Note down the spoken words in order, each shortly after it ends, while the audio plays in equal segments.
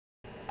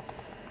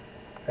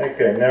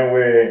Okay, now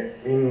we're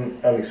in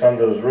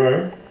Alexander's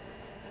room,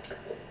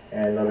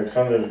 and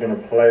Alexander is going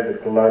to play the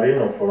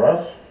clarino for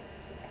us.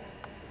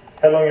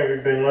 How long have you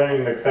been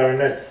learning the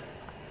clarinet,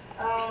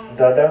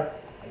 Dada?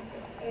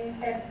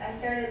 I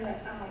started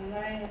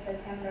learning in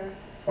September.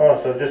 Oh,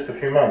 so just a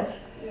few months?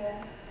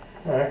 Yeah.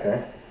 Oh,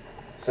 okay.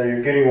 So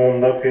you're getting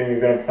warmed up here and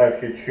you're going to play a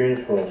few tunes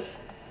for us?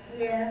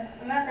 Yeah,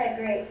 I'm not that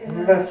great. So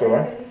That's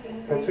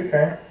alright. That's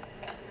okay.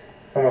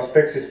 Van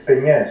aspects is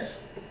peñas.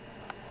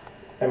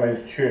 That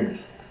means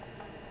tunes.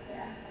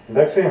 Yeah.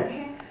 That's it.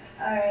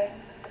 Alright.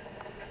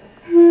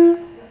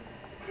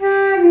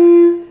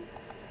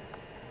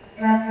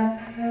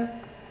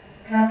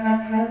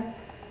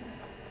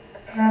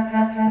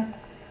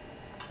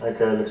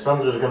 Okay,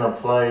 Alexandra's going to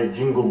play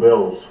Jingle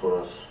Bells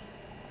for us.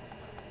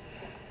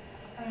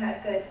 I'm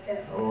not good,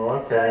 so. Oh,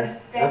 okay.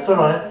 That's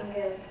alright.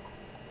 Good.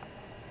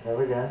 There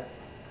we go.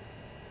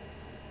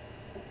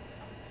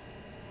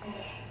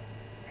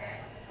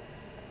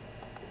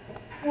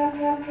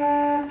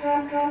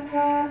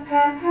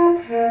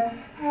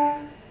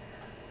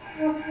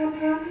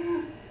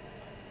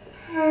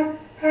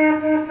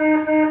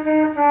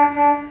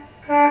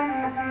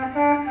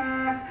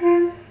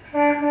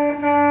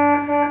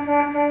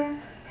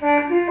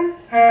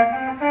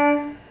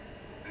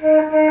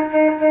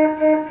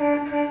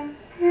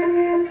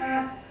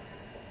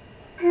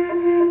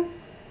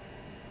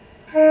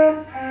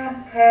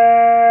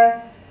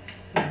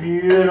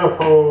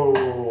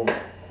 Beautiful.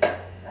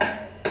 Sorry.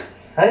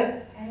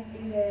 Hey? I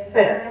did it.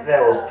 Yeah,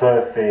 that was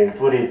perfect.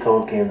 What are you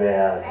talking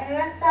about? I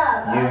messed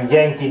up. You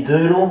Yankee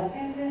Doodle?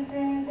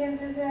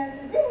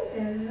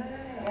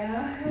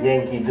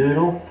 Yankee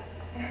Doodle?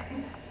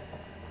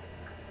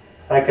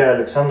 Okay,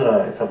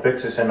 Alexandra, it's a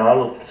Pixis and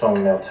Island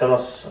song now. Tell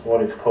us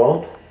what it's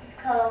called. It's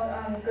called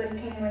Good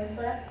King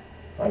Wenceslas.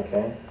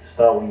 Okay,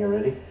 start when you're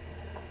ready.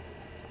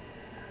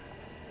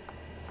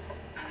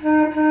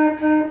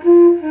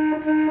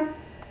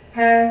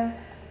 I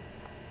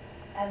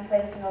haven't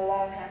played this in a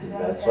long time, so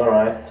That's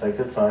alright, take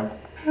your time.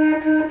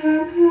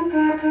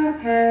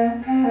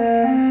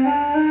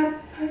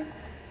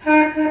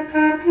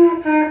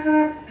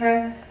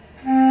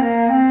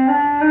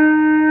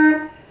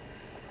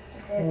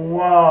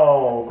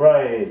 Wow,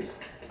 great.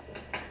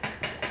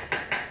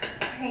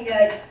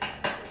 Good.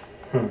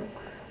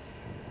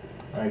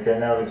 Okay,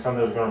 now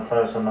Alexandra's going to play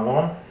us another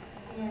one.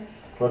 Yeah.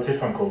 What's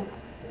this one called?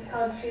 It's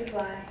called Shoe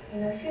Fly.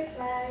 You know, Shoe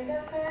Fly,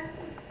 don't fly.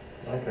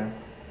 Okay.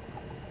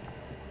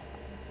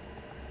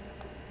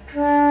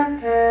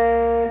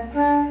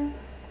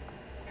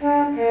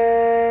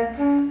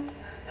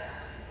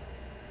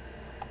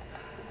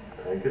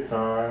 Take your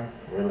time,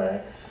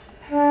 relax.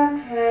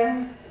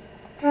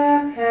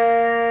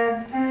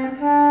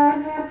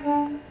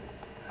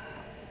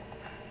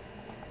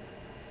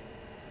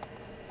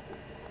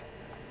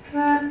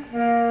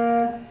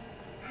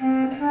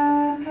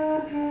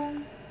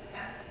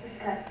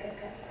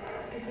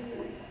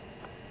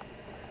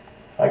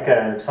 Okay,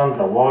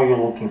 Alexandra, while you're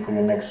looking for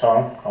your next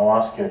song, I'll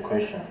ask you a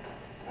question.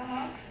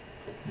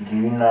 Do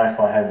you know if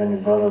I have any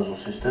brothers or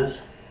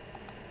sisters?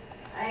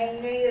 I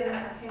know you have a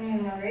sister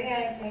named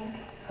Maria, I think.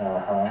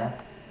 Uh-huh.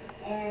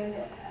 And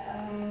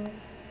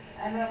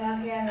I don't know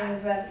if you have any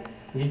brothers.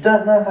 You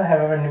don't know if I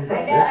have any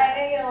brothers? I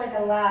know you have like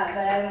a lot, but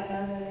I don't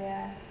know who they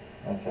are.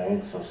 Okay,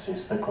 it's a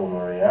sister called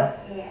Maria.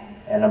 Yeah.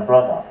 And a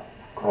brother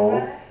called...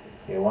 Brother?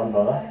 Yeah, one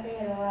brother. I think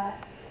you have a lot.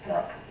 No,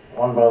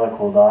 one brother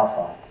called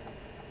Arthur.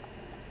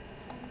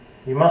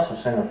 You must have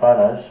seen the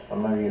photos, but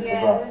maybe you Yeah,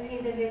 forgot. was he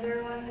the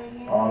bigger one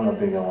than you? I'm the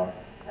bigger one.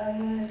 Oh,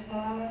 he was the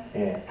smaller one?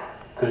 Yeah.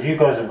 Because you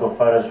guys have got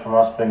photos from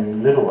us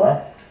being little, eh?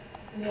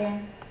 Yeah.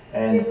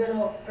 And Your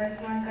little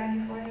birthmark on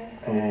your forehead?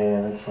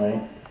 yeah, that's me.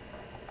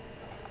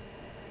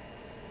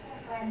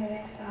 Can't find the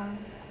next song.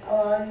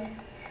 Oh, I'll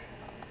just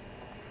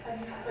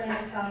play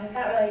the song. It's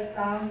not really a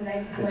song, but I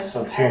just It's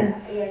like a tune.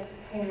 Yeah,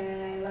 it's a tune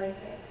and I like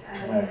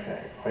it.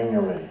 Okay, when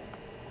you're ready.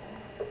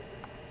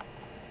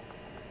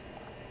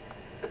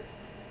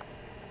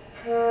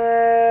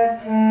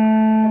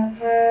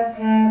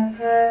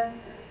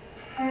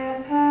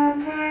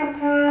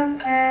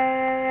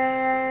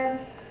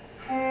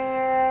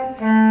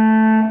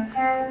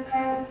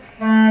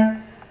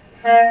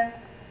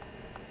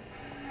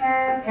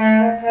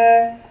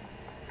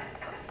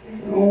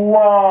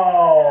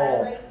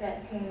 Wow! I like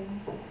that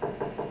tune.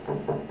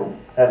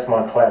 That's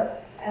my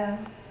clap. Why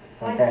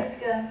don't Okay. you just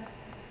go?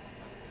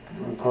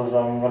 Because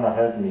I'm gonna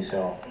hurt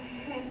myself.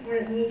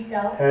 Hurt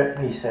myself? Hurt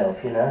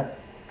myself, you know?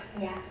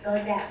 Yeah, go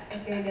with that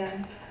if you're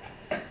done.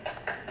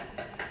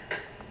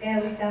 That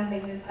always sounds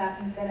like you're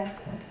clapping instead of...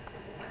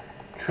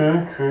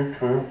 True, true,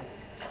 true.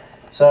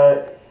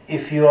 So,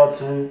 if you are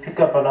to pick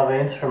up another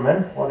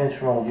instrument, what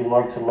instrument would you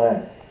like to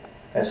learn?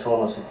 As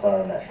well as the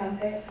clarinet?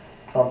 Trumpet.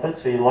 Trumpet?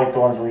 So you like the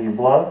ones where you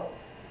blow?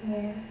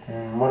 Yeah.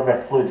 What about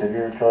flute? Have you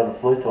ever tried a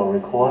flute or a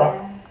recorder?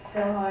 Yeah, it's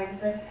so hard.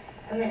 It's like,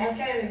 I mean, I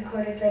tried to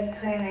record, it's like a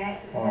clarinet,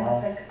 so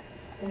it's like,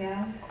 you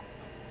know,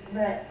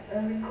 but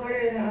a recorder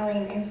isn't really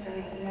an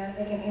instrument, you know, it's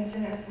like an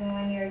instrument from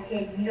when you're a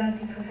kid. You don't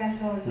see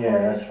professional recorders. Yeah,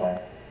 that's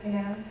right. You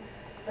know,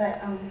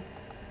 but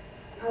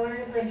I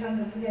wanted to play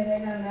trumpet because I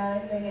don't know.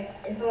 It's like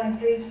it's only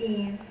 3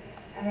 keys,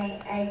 and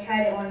I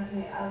tried it once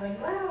and I was like,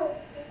 wow, it's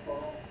pretty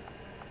cool.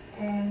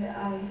 And I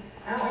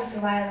don't like the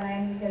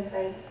violin because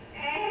like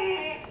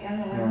I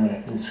don't like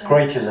it. It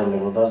screeches a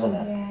little, doesn't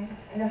it? Yeah,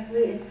 and the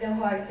flute is so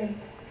hard. It's like,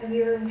 have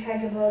you ever tried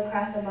to blow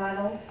across a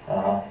bottle?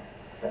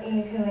 And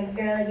you can like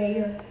barely get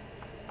you.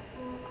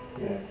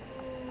 Yeah.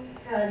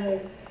 That's how it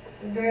is.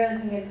 You barely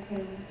can get a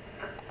tune.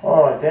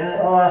 Alright then,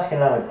 I'll ask you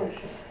another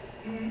question.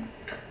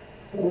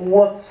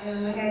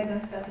 What's... My guy's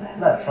messed up now.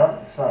 That's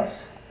right, it's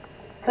nice.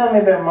 Tell me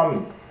about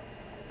Mummy.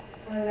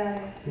 What about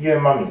her? You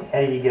and Mummy, how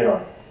do you get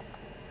on?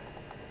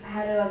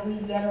 How do we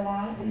get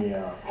along?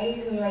 Yeah. I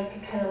usually like to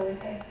cuddle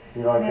with her.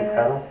 You like to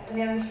cuddle?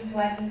 Whenever she's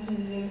watching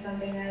TV or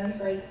something, I always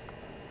like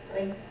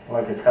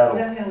a cuddle?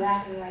 sit up and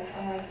laugh and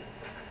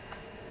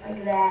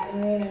like that,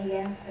 leaning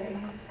against her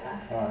and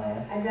stuff.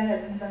 I've done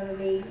it since I was a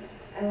baby.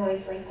 I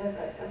always was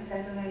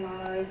obsessed with my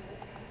mom. I always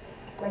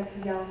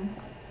liked young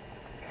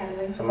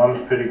cuddling. So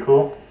Mum's pretty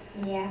cool?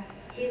 Yeah,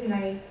 she's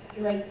nice.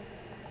 She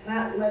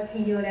not lets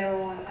me do whatever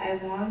I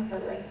want,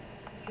 but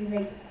she's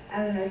I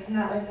don't know, she's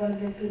not one of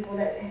those people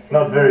that...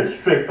 Not very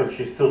strict, but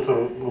she still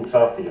sort of looks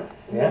after you,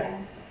 yeah?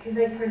 She's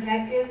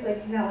protective, but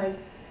she's not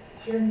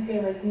she doesn't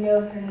say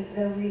no for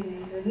no reason.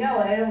 She's like, no,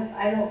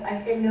 I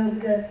said no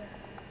because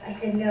I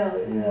said no,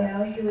 you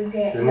know? She would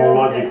say... She's more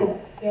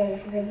logical. Yeah,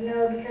 she's like,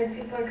 no, because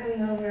people are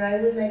coming over,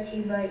 I would let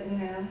you, but, you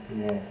know.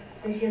 Yeah.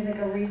 So she has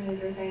a reason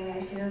for saying no.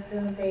 She just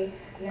doesn't say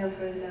no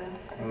for no.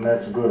 And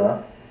that's good,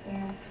 huh?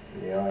 Yeah.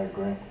 Yeah, I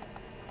agree.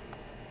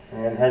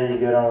 And how do you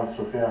get on with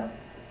Sophia?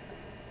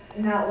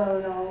 Not well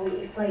at all.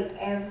 We fight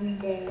every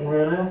day.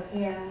 Really?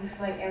 Yeah, we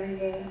fight every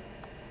day.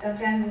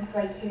 Sometimes it's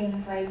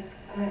hitting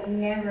fights.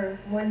 Never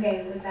one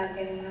day without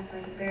getting in a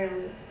fight,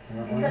 barely.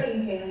 Until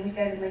you came and we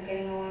started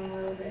getting along a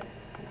little bit.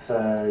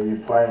 So you're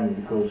playing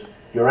because,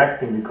 you're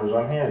acting because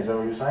I'm here, is that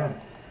what you're saying?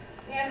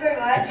 Yeah, pretty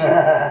much.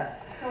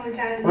 We're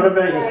trying to what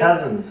about your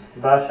cousins,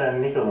 Dasha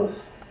and Nicholas?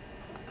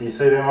 Do you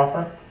see them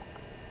often?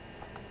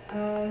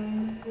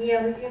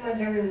 Yeah, we see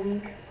them every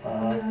week.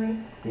 Usually.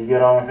 You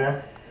get on with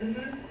them?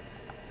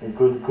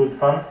 Good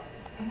fun?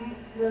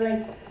 We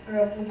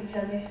grow up with each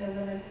other, so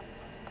we're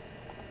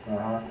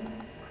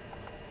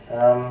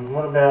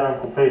what about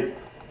Uncle Pete?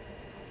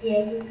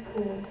 Yeah, he's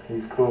cool.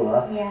 He's cool,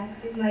 huh? Yeah,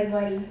 he's my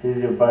buddy.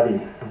 He's your buddy.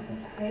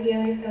 And he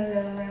always comes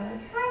over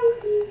and hi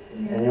Pete.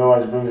 You know? And he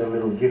always brings a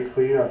little gift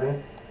for you, I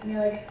think?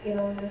 Yeah,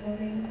 Skittles or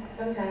something.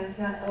 Sometimes,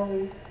 not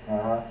always.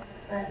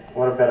 But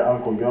what about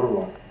Uncle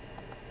Yorlo?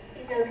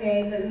 he's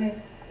okay, but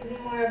he's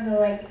more of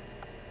the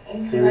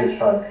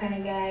intellectual kind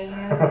of guy, you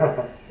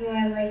know? He's more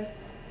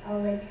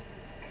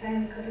can I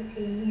have a cup of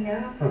tea, you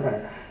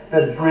know?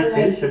 That's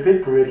British, a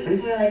bit British.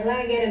 He's more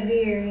let me get a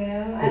beer, you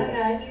know? I don't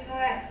know, he's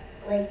more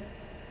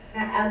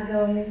not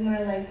outgoing, he's more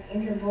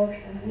into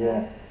books and stuff.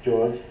 Yeah,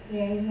 George.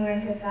 Yeah, he's more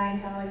into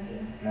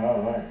Scientology.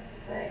 Oh, right.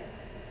 But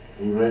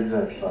he reads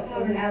that he's stuff. He's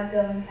more of an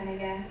outgoing kind of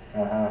guy.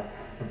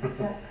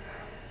 Yeah.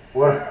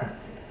 What?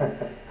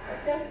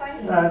 It's so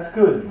funny. No, it's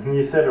good.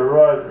 You said it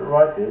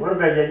right there. What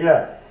about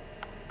Yaya?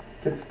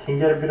 Can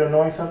get a bit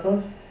annoying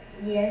sometimes?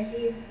 Yeah,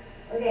 she's...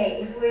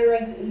 Okay, if we're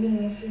eating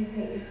and she's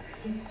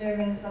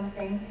serving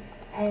something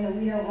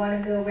and we don't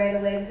want to go right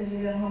away because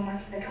we're doing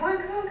homework, she's like, come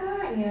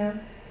on, you know?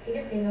 She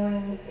gets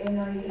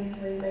annoyed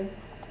easily.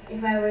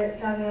 If I were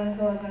talking on the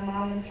phone with my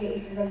mom and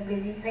she's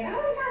busy, she's like, I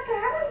want to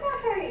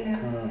talk to her, you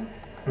know?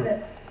 But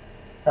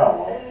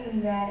other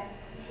than that,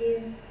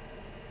 she's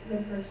a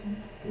good person.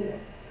 Yeah,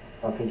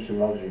 I think she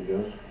loves you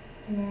girls.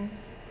 Yeah,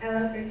 I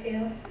love her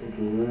too.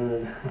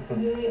 Good.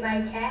 Did you meet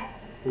my cat?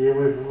 Yeah,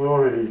 we've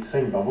already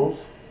seen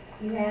Bubbles.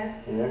 You have?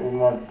 Yeah, we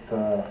might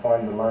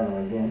find her later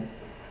again.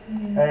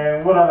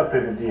 And what other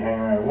people do you hang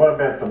around with? What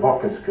about the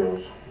Bockus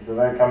girls? Do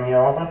they come here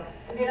often?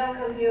 They don't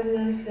come here, we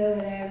always go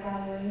over there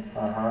probably.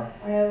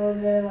 Whenever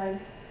we go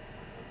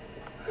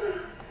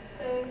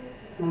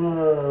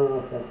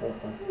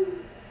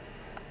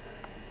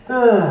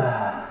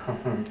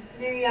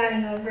They're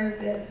yawning on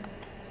purpose.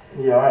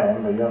 Yeah, I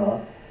am, but you're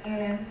not. I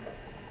know.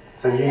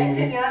 So I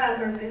can yawn on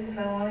purpose if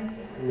I wanted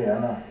to. Yeah, I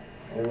know.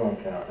 Everyone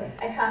can, I think.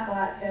 I talk a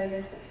lot, so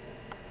just...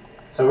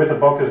 So with the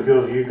Bockus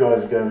girls, you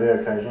guys go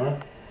there occasionally?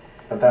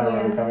 But they don't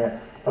really come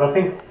here. But I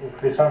think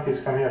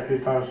Chrysanthis come here a few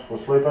times for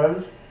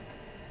sleepovers.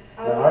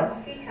 A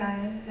few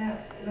times,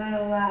 not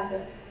a lot,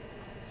 but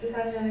she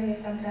comes over here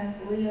sometimes,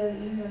 but we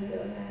usually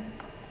go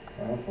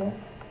there. Okay.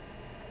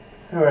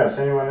 Who else?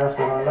 Anyone else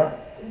behind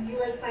that? Do you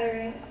like my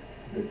rings?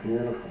 They're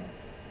beautiful.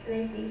 Can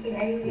I see?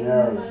 Are you zooming in?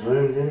 Yeah,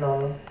 zoomed in on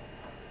them.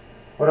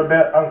 What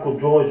about Uncle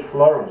George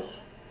Flores?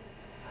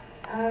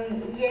 Yeah,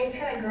 he's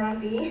kind of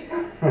grumpy.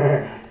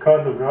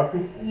 Kind of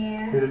grumpy?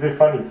 Yeah. He's a bit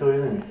funny too,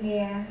 isn't he?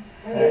 Yeah.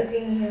 When he was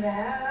singing, he was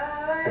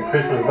like,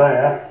 Christmas Day,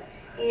 huh?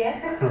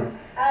 Yeah.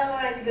 I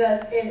wanted to go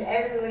upstairs.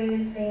 Everybody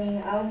was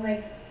singing. I was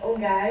like, oh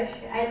gosh.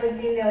 I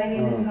didn't know any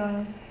of the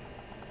songs.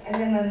 And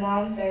then my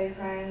mom started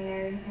crying and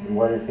everything.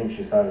 Why do you think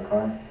she started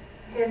crying?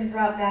 Because it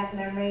brought back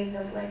memories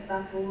of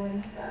Baku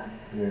and stuff.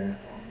 Yeah. So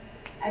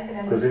I could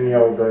understand. Because in the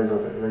old days,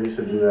 they used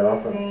to do that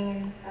often. Sing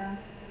and stuff.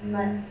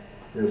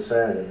 But It was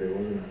sad a bit,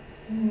 wasn't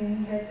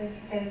it? That's when she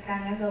started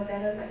crying. I felt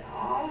bad. I was like,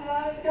 oh,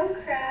 Mom, don't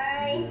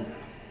cry.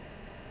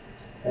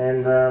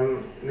 And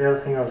the other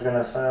thing I was going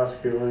to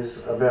ask you was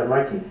about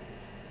Lucky.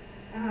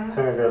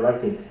 Tell me about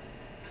Lucky.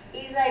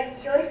 He's like,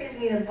 he always gives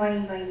me the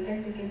bunny bite.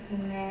 That's what gets me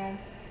mad.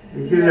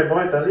 He gives you a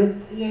bite, does he?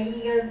 Yeah,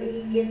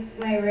 he gets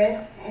my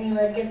wrist and he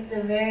like gets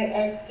the very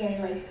edge skin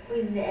and like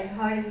squeezes it as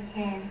hard as he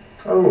can.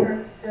 Oh. It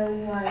hurts so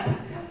much.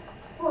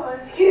 Oh,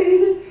 it scared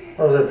me.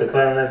 What was that, the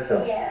clarinet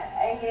film? Yeah,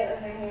 I hit it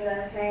with my hand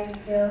last night to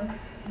show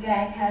you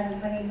guys how the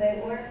bunny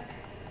bite work.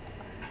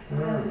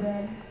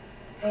 Good.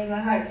 Made my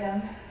heart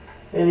jump.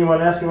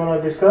 Anyone else you want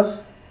to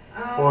discuss?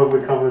 Or have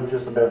we covered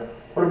just about?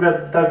 What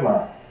about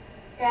Dagmar?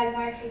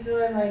 Dagmar, she's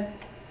really like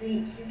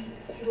sweet.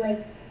 She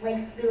like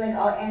likes to be like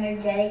all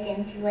energetic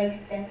and she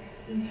likes to.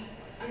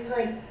 She's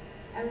like,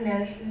 I don't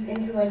know. She's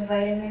into like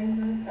vitamins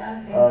and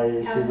stuff. And oh,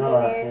 yeah, she's not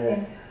like, yeah.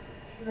 And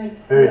she's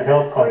like very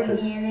health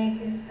conscious.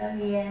 Organic and stuff,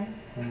 yeah.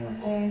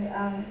 And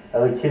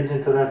are the kids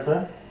into that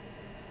too?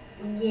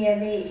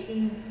 Yeah,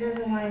 she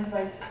doesn't want them to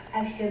like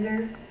have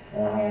sugar,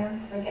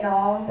 like at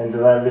all. And do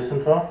they listen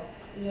to her?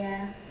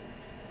 Yeah,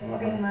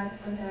 pretty much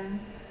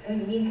sometimes. I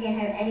mean, you can't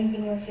have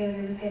anything with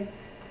sugar because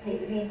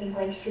they think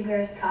like sugar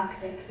is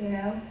toxic, you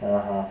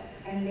know.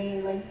 And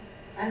they like,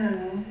 I don't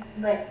know.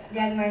 But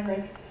Dagmar's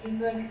like,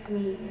 she's like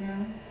sweet, you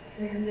know.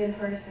 She's like a good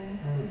person.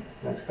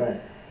 That's great.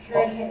 She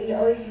like he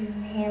always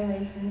uses hand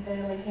lotion instead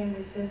of like hands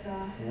are so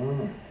soft.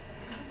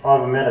 I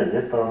haven't met her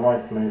yet, but I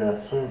might meet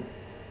her soon.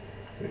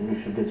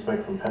 If she gets back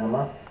from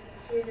Panama.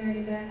 She's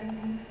already back, I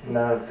think.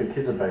 No, the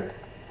kids are back.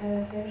 Oh,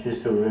 that's it? She's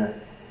still there.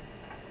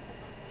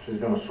 She's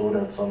going to sort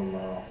out some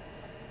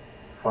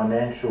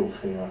financial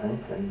thing, I think,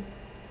 and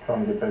try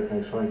and get back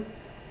next week.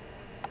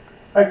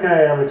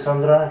 Okay,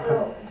 Alexandra.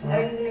 So,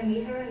 are you going to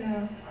meet her or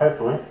no?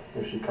 Hopefully,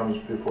 if she comes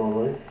before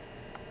I leave.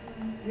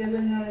 You're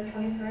living on the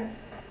 21st?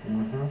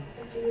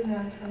 Except you're living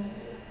on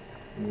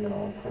the 28th.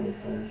 No,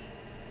 21st.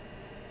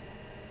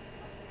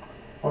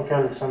 Okay,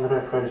 Alexandra,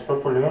 ευχαριστώ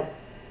πολύ.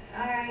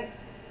 Alright.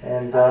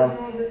 And do you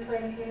want me to play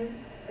a tune?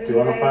 Do you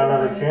want to play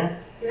another tune?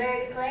 Did I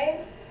already play it?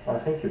 I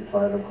think you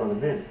played it quite a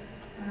bit.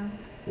 Oh.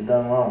 You've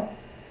done well.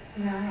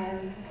 No, I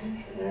haven't.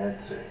 Yeah,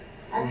 that's it.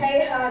 I'll tell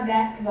you how my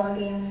basketball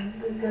game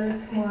goes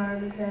tomorrow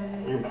because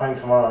it's... You're playing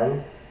tomorrow, are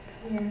you?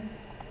 Yeah.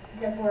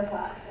 It's at 4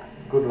 o'clock, so...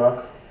 Good luck.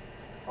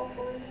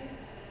 Hopefully,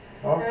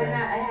 yeah. Okay. But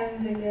I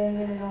haven't been doing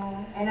good at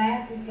all. And I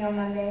have to see on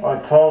Monday. I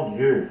told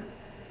you.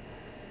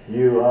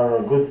 You are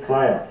a good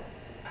player.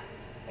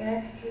 Yeah,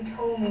 that's what you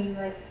told me,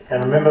 but...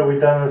 And remember we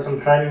done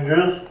some training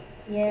drills?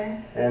 Yeah.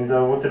 And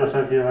what did I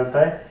say to you that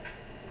day?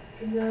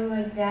 To go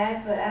like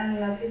that, but I don't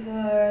know, people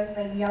are just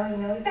like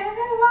yelling, like, that's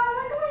not wrong,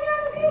 I'm like, oh my god,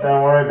 okay.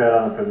 Don't worry about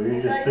other people,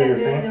 you just do your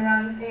thing. I'm doing the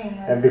wrong thing.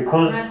 Like, and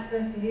because... I'm not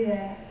supposed to do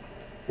that.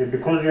 Yeah,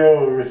 because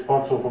you're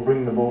responsible for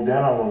bringing the ball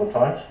down a lot of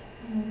times,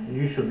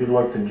 you should be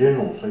like the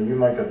general, so you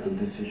make up the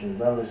decisions,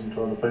 don't listen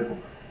to other people.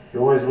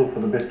 You always look for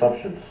the best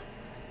options.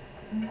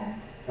 Okay.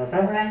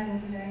 Okay? What I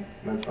think is right.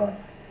 That's right.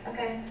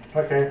 Okay.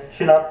 Okay,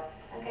 chin up.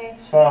 Okay. Smile.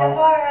 See you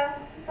tomorrow.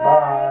 Bye.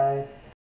 Bye.